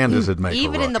 man, does it make a ruckus.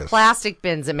 Even in the plastic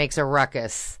bins, it makes a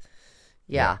ruckus.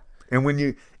 Yeah. And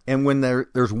when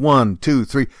there's 1, 2,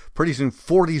 3, pretty soon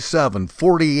 47,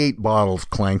 48 bottles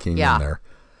clanking in there.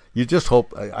 You just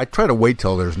hope. I try to wait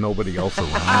till there's nobody else around.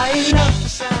 I love the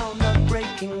sound of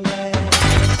breaking bread,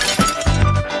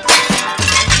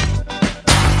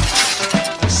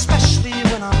 especially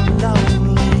when I'm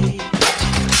lonely.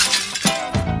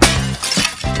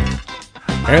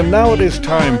 And now it is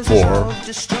time for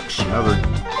another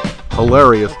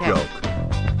hilarious joke.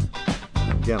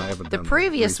 Again, I haven't The done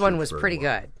previous one was very pretty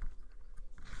well. good.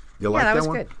 You like that that was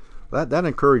one? good. That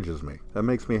encourages me. That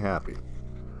makes me happy.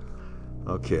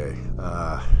 Okay,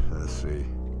 let's see.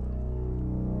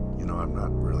 You know, I'm not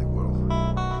really well.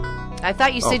 I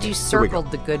thought you said Okay, you here we go.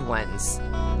 circled the good ones.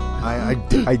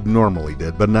 I normally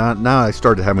did, but now I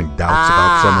started having doubts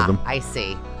about some of them. I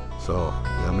see. So,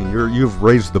 I mean, you've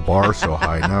raised the bar so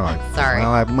high now. Sorry.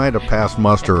 Well, I might have passed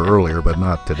muster earlier, but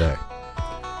not today.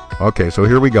 Okay, so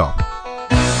here we go.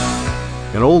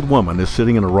 An old woman is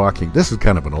sitting in a rocking... This is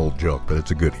kind of an old joke, but it's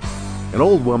a goodie. An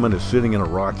old woman is sitting in a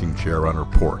rocking chair on her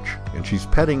porch, and she's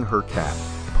petting her cat,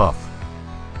 Puff.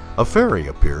 A fairy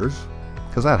appears,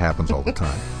 because that happens all the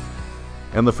time.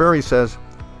 And the fairy says,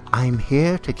 "I'm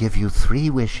here to give you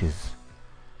 3 wishes."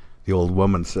 The old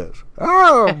woman says,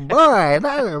 "Oh, boy,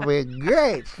 that'll be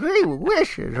great. 3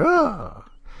 wishes. Oh.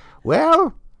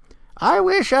 Well, I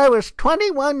wish I was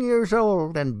 21 years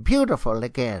old and beautiful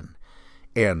again."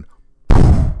 And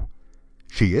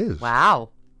she is. Wow.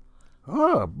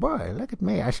 Oh, boy, look at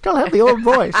me. I still have the old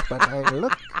voice, but I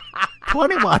look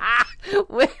 21.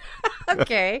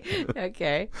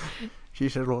 Okay. She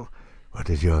said, "Well, what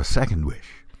is your second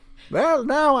wish?" "Well,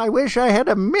 now I wish I had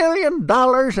 $1 million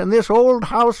and this old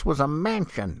house was a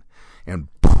mansion." And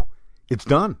poof, it's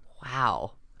done.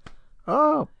 Wow.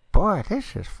 Oh, boy,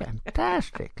 this is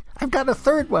fantastic. I've got a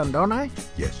third one, don't I?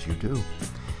 Yes, you do.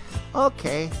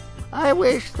 Okay, I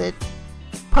wish that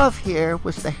Puff here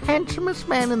was the handsomest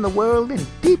man in the world and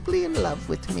deeply in love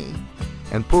with me.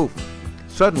 And poof,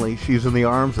 suddenly she's in the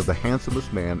arms of the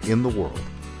handsomest man in the world.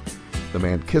 The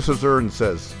man kisses her and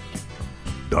says,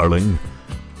 "Darling,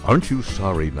 aren't you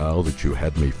sorry now that you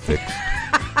had me fixed?"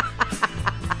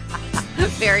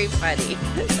 Very funny.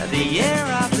 The year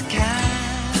of the cat.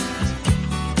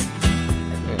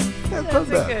 That's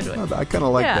a good one. I kind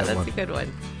of like that one. Yeah, that's a good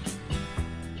one.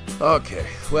 Okay,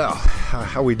 well,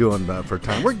 how we doing for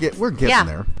time? We're getting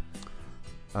there.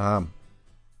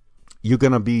 You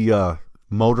gonna be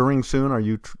motoring soon? Are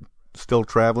you still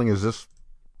traveling? Is this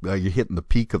you hitting the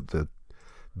peak of the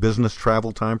business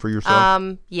travel time for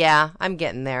yourself? Yeah, I'm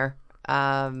getting there.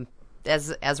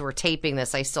 As we're taping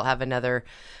this, I still have another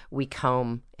week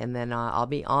home, and then I'll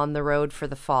be on the road for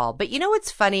the fall. But you know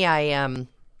what's funny? I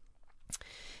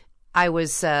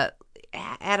was at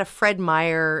a Fred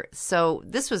Meyer. So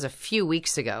this was a few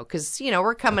weeks ago, because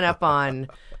we're coming up on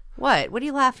what? What are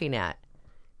you laughing at?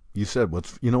 You said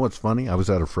what's funny? I was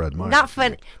at a Fred Meyer. Not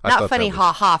funny,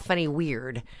 ha ha, funny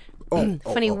weird.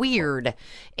 Weird.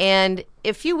 And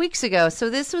a few weeks ago, so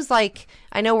this was like,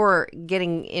 I know we're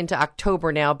getting into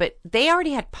October now, but they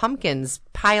already had pumpkins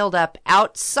piled up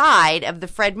outside of the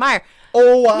Fred Meyer.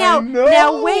 Oh, I know.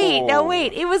 Now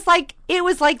wait. It was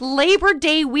like Labor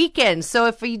Day weekend. So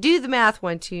if you do the math,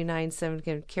 1, 2, 9, 7,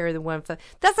 can carry the 1, 5,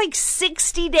 that's like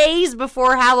 60 days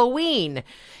before Halloween.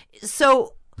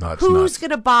 So who's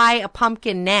going to buy a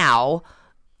pumpkin now?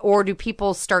 Or do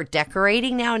people start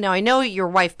decorating now? Now, I know your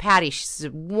wife, Patty, she's a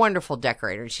wonderful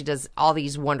decorator. She does all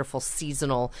these wonderful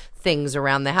seasonal things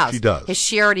around the house. She does. Has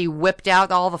she already whipped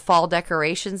out all the fall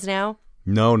decorations now?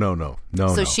 No.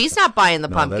 So she's not buying the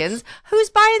pumpkins.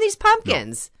 Who's buying these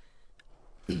pumpkins?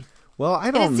 No. Well, I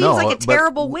don't know. And it seems like a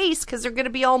terrible waste because they're going to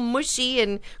be all mushy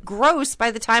and gross by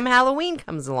the time Halloween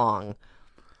comes along.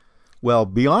 Well,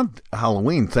 beyond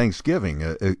Halloween,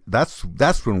 Thanksgiving,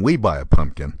 that's when we buy a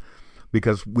pumpkin.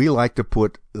 Because we like to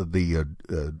put the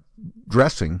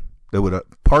dressing that would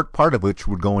part of which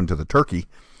would go into the turkey.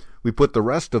 We put the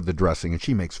rest of the dressing, and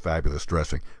she makes fabulous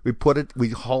dressing.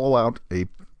 We hollow out a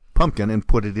pumpkin and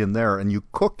put it in there, and you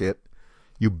cook it,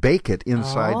 you bake it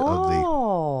inside of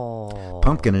the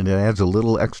pumpkin, and it adds a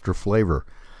little extra flavor.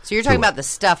 So you're talking about the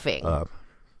stuffing.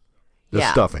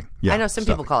 Stuffing. Yeah, I know some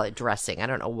people call it dressing. I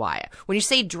don't know why. When you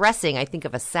say dressing, I think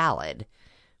of a salad.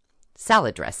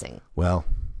 Salad dressing. Well.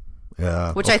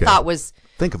 Which I thought was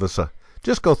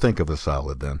just go think of a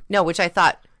salad then. No, which I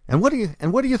thought. And what do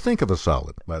you think of a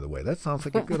salad? By the way, that sounds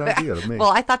like a good idea to me.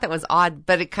 Well, I thought that was odd,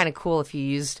 but it kind of cool if you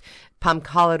used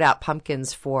hollowed out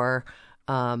pumpkins for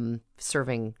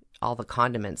serving all the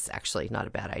condiments. Actually, not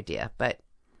a bad idea, but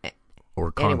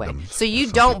or anyway. condoms, So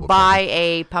you don't buy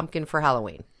a pumpkin for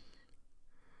Halloween?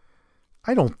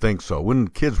 I don't think so. When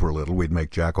kids were little, we'd make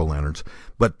jack-o'-lanterns,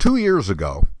 but 2 years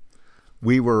ago,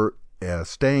 we were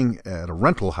staying at a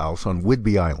rental house on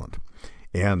Whidbey Island,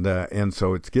 and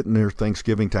so it's getting near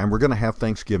Thanksgiving time. We're going to have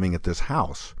Thanksgiving at this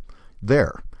house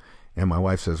there, and my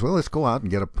wife says, "Well, let's go out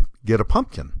and get a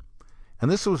pumpkin."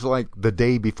 And this was like the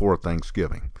day before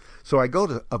Thanksgiving. So I go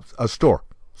to a store.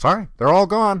 Sorry, they're all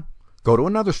gone. Go to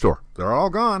another store. They're all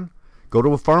gone. Go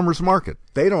to a farmer's market.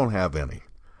 They don't have any.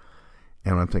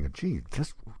 And I'm thinking, gee,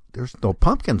 there's no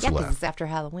pumpkins Yeah, because left. it's after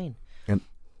Halloween.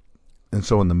 And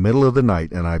so in the middle of the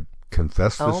night, and I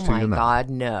confess this to you now. Oh, my God,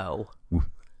 no.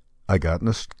 I got in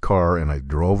a car and I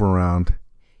drove around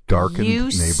darkened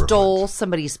neighborhoods. You stole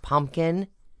somebody's pumpkin?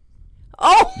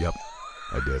 Oh! Yep,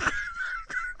 I did.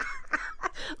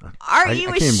 Are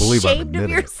you ashamed of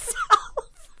yourself?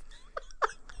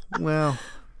 Well,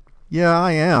 yeah,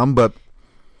 I am, but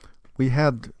we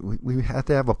had to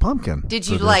have a pumpkin. Did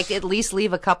you at least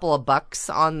leave a couple of bucks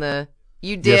on the?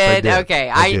 You did. Yes, I did. Okay,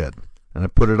 I did, and I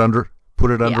put it under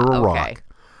a rock. Okay.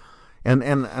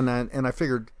 And I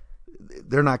figured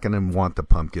they're not going to want the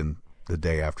pumpkin the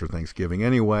day after Thanksgiving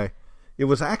anyway. It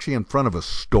was actually in front of a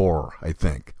store, I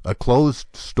think, a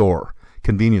closed store,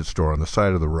 convenience store on the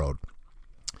side of the road.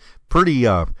 Pretty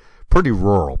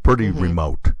rural, pretty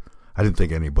remote. I didn't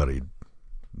think anybody'd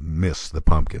miss the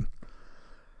pumpkin.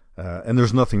 And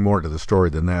there's nothing more to the story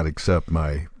than that except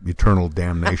my eternal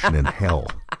damnation in hell,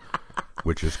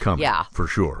 which is coming for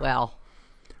sure. Well,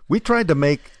 I tried to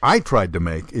make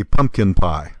a pumpkin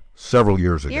pie several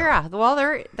years ago. Yeah, well,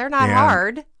 they're not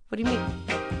hard. What do you mean?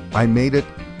 I made it,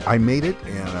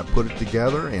 and I put it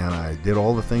together, and I did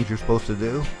all the things you're supposed to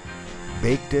do,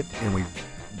 baked it, and we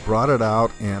brought it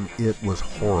out, and it was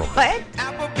horrible. What?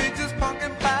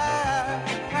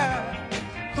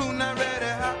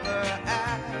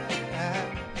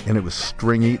 And it was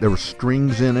stringy. There were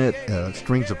strings in it,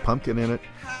 strings of pumpkin in it.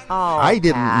 Oh, I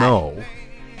didn't know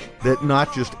that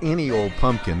not just any old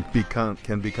pumpkin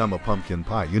can become a pumpkin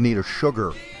pie. You need a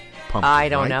sugar pumpkin. I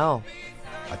don't know.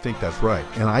 I think that's right.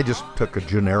 And I just took a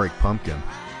generic pumpkin,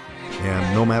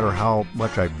 and no matter how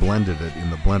much I blended it in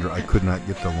the blender, I could not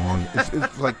get the long.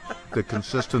 It's like the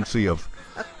consistency of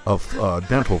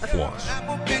dental floss.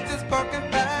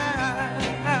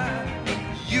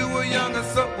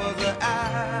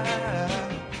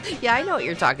 Yeah, I know what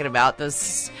you're talking about. It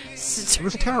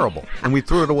was terrible, and we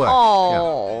threw it away.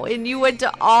 Oh, and you went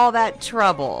to all that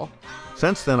trouble.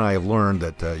 Since then, I have learned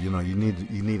that you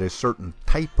need a certain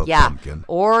type of pumpkin,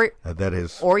 or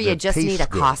you just need a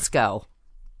good. Costco,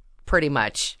 pretty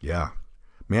much. Yeah,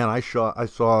 man, I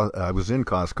was in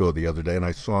Costco the other day, and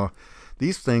I saw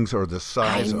these things are the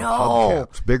size of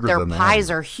hubcaps, bigger Their than that. Their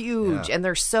pies are huge, and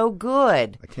they're so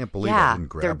good. I can't believe I didn't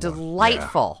grab they're one.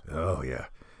 delightful. Yeah. Oh yeah.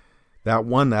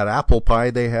 That apple pie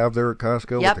they have there at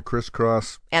Costco with the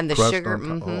crisscross and the crust sugar.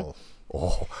 On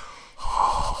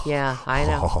Yeah, I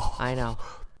know. I know.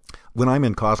 When I'm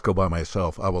in Costco by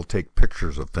myself, I will take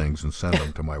pictures of things and send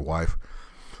them to my wife.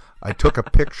 I took a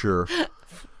picture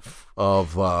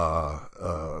of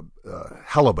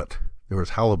halibut. There was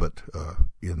halibut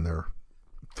in their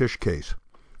fish case,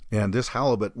 and this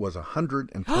halibut was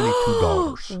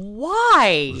 $122.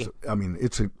 Why?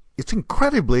 It's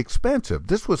incredibly expensive.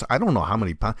 This was, I don't know how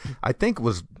many pounds. I think it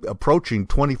was approaching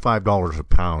 $25 a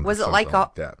pound. Was it like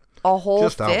that. A whole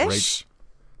Just fish? Outrageous.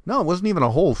 No, it wasn't even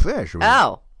a whole fish. It was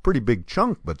a pretty big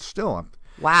chunk, but still.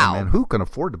 Wow. Man, who can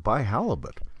afford to buy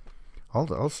halibut?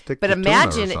 I'll stick But to tuna or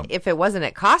imagine something. if it wasn't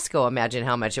at Costco, imagine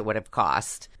how much it would have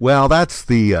cost. Well, that's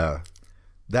the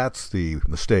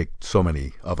mistake so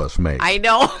many of us make. I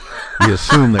know. We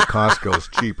assume that Costco's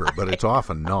cheaper, but it's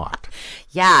often not.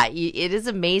 Yeah, it is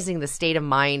amazing the state of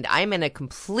mind. I'm in a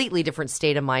completely different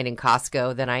state of mind in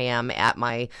Costco than I am at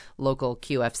my local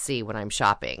QFC when I'm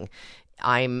shopping.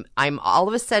 I'm all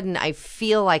of a sudden I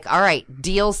feel like, all right,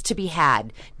 deals to be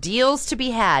had,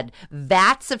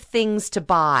 vats of things to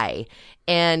buy,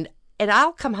 and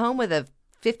I'll come home with a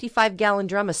 55-gallon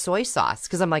drum of soy sauce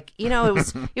because I'm like, it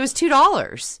was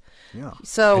 $2. Yeah.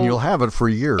 So and you'll have it for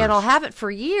years. And I'll have it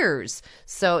for years.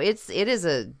 So it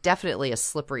is definitely a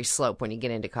slippery slope when you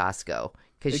get into Costco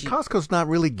because Costco's not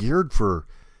really geared for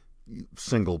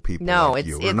single people like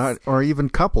you, or even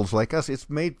couples like us. It's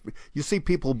made. You see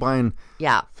people buying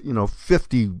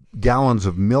 50 gallons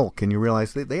of milk, and you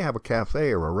realize they have a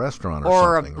cafe or a restaurant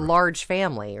or something, a large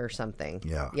family or something.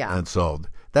 Yeah. And so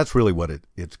that's really what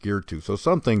it's geared to. So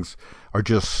some things are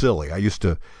just silly. I used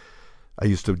to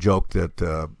joke that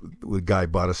the guy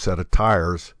bought a set of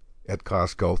tires at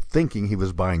Costco thinking he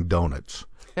was buying donuts.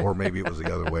 Or maybe it was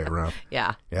the other way around.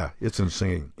 Yeah. Yeah, it's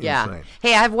insane. Yeah. Insane.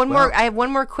 Hey, I have one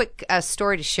more quick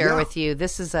story to share with you.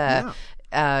 This is a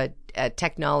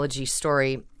technology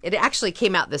story. It actually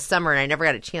came out this summer, and I never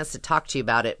got a chance to talk to you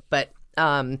about it. But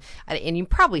and you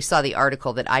probably saw the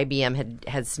article that IBM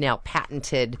has now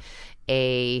patented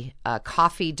a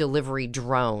coffee delivery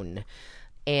drone,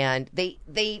 and they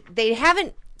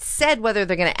haven't said whether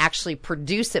they're going to actually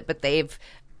produce it, but they've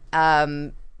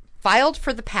filed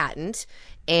for the patent.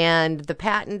 And the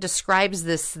patent describes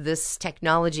this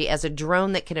technology as a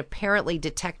drone that can apparently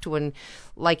detect when,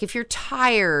 like, if you're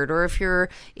tired or if you're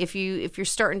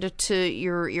starting to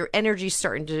your energy's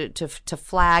starting to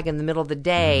flag in the middle of the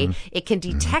day, it can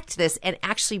detect this and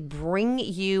actually bring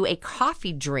you a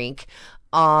coffee drink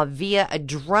via a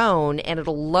drone, and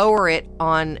it'll lower it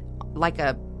on like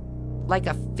a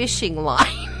fishing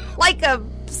line, like a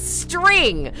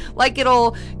string, like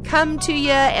it'll come to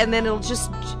you and then it'll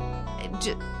just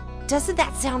doesn't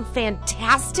that sound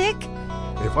fantastic?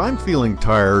 If I'm feeling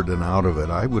tired and out of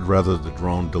it, I would rather the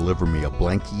drone deliver me a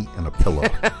blankie and a pillow.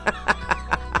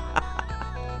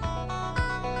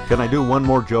 Can I do one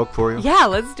more joke for you? Yeah,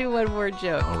 let's do one more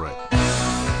joke. All right.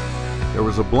 There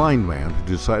was a blind man who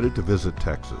decided to visit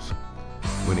Texas.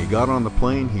 When he got on the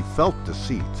plane, he felt the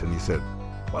seats and he said,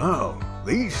 "Wow,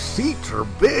 these seats are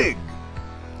big."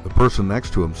 The person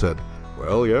next to him said,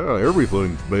 "Well, yeah,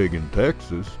 everything's big in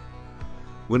Texas."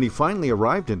 When he finally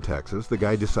arrived in Texas, the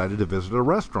guy decided to visit a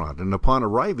restaurant, and upon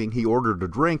arriving, he ordered a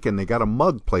drink, and they got a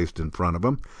mug placed in front of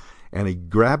him, and he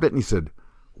grabbed it and he said,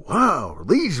 "Wow,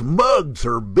 these mugs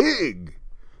are big."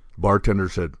 The bartender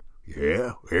said,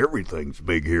 "Yeah, everything's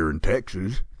big here in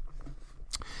Texas."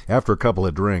 After a couple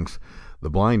of drinks, the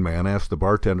blind man asked the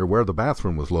bartender where the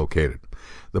bathroom was located.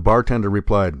 The bartender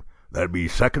replied, "That'd be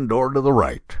second door to the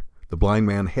right." The blind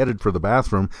man headed for the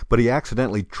bathroom, but he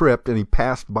accidentally tripped and he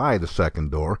passed by the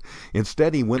second door.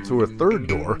 Instead, he went through a third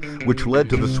door, which led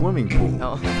to the swimming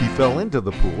pool. He fell into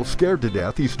the pool, scared to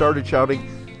death. He started shouting,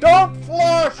 "Don't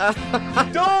flush!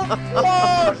 Don't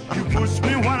flush!" You push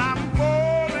me when I'm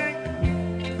falling,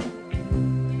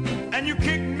 and you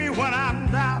kick me when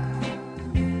I'm down.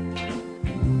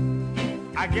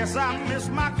 I guess I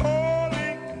missed my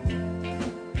calling,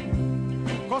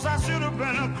 'cause I should have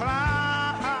been a clown.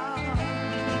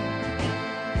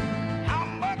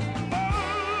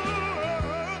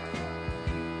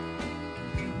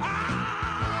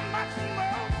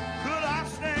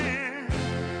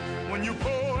 You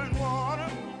pouring water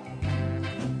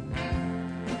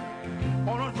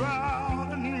on a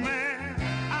drowning man.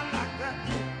 I like that.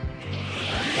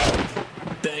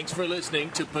 Thanks for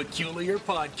listening to Peculiar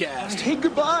Podcast. Hey,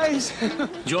 goodbyes.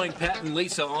 Join Pat and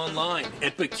Lisa online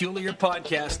at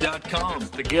peculiarpodcast.com.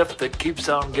 The gift that keeps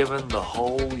on giving the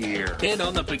whole year. And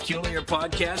on the Peculiar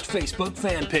Podcast Facebook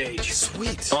fan page.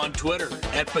 Sweet. On Twitter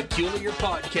at Peculiar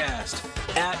Podcast,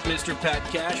 at Mr. Pat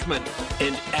Cashman,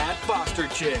 and at Foster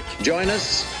Chick. Join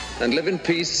us and live in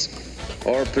peace,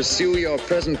 or pursue your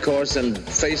present course and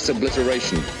face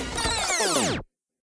obliteration.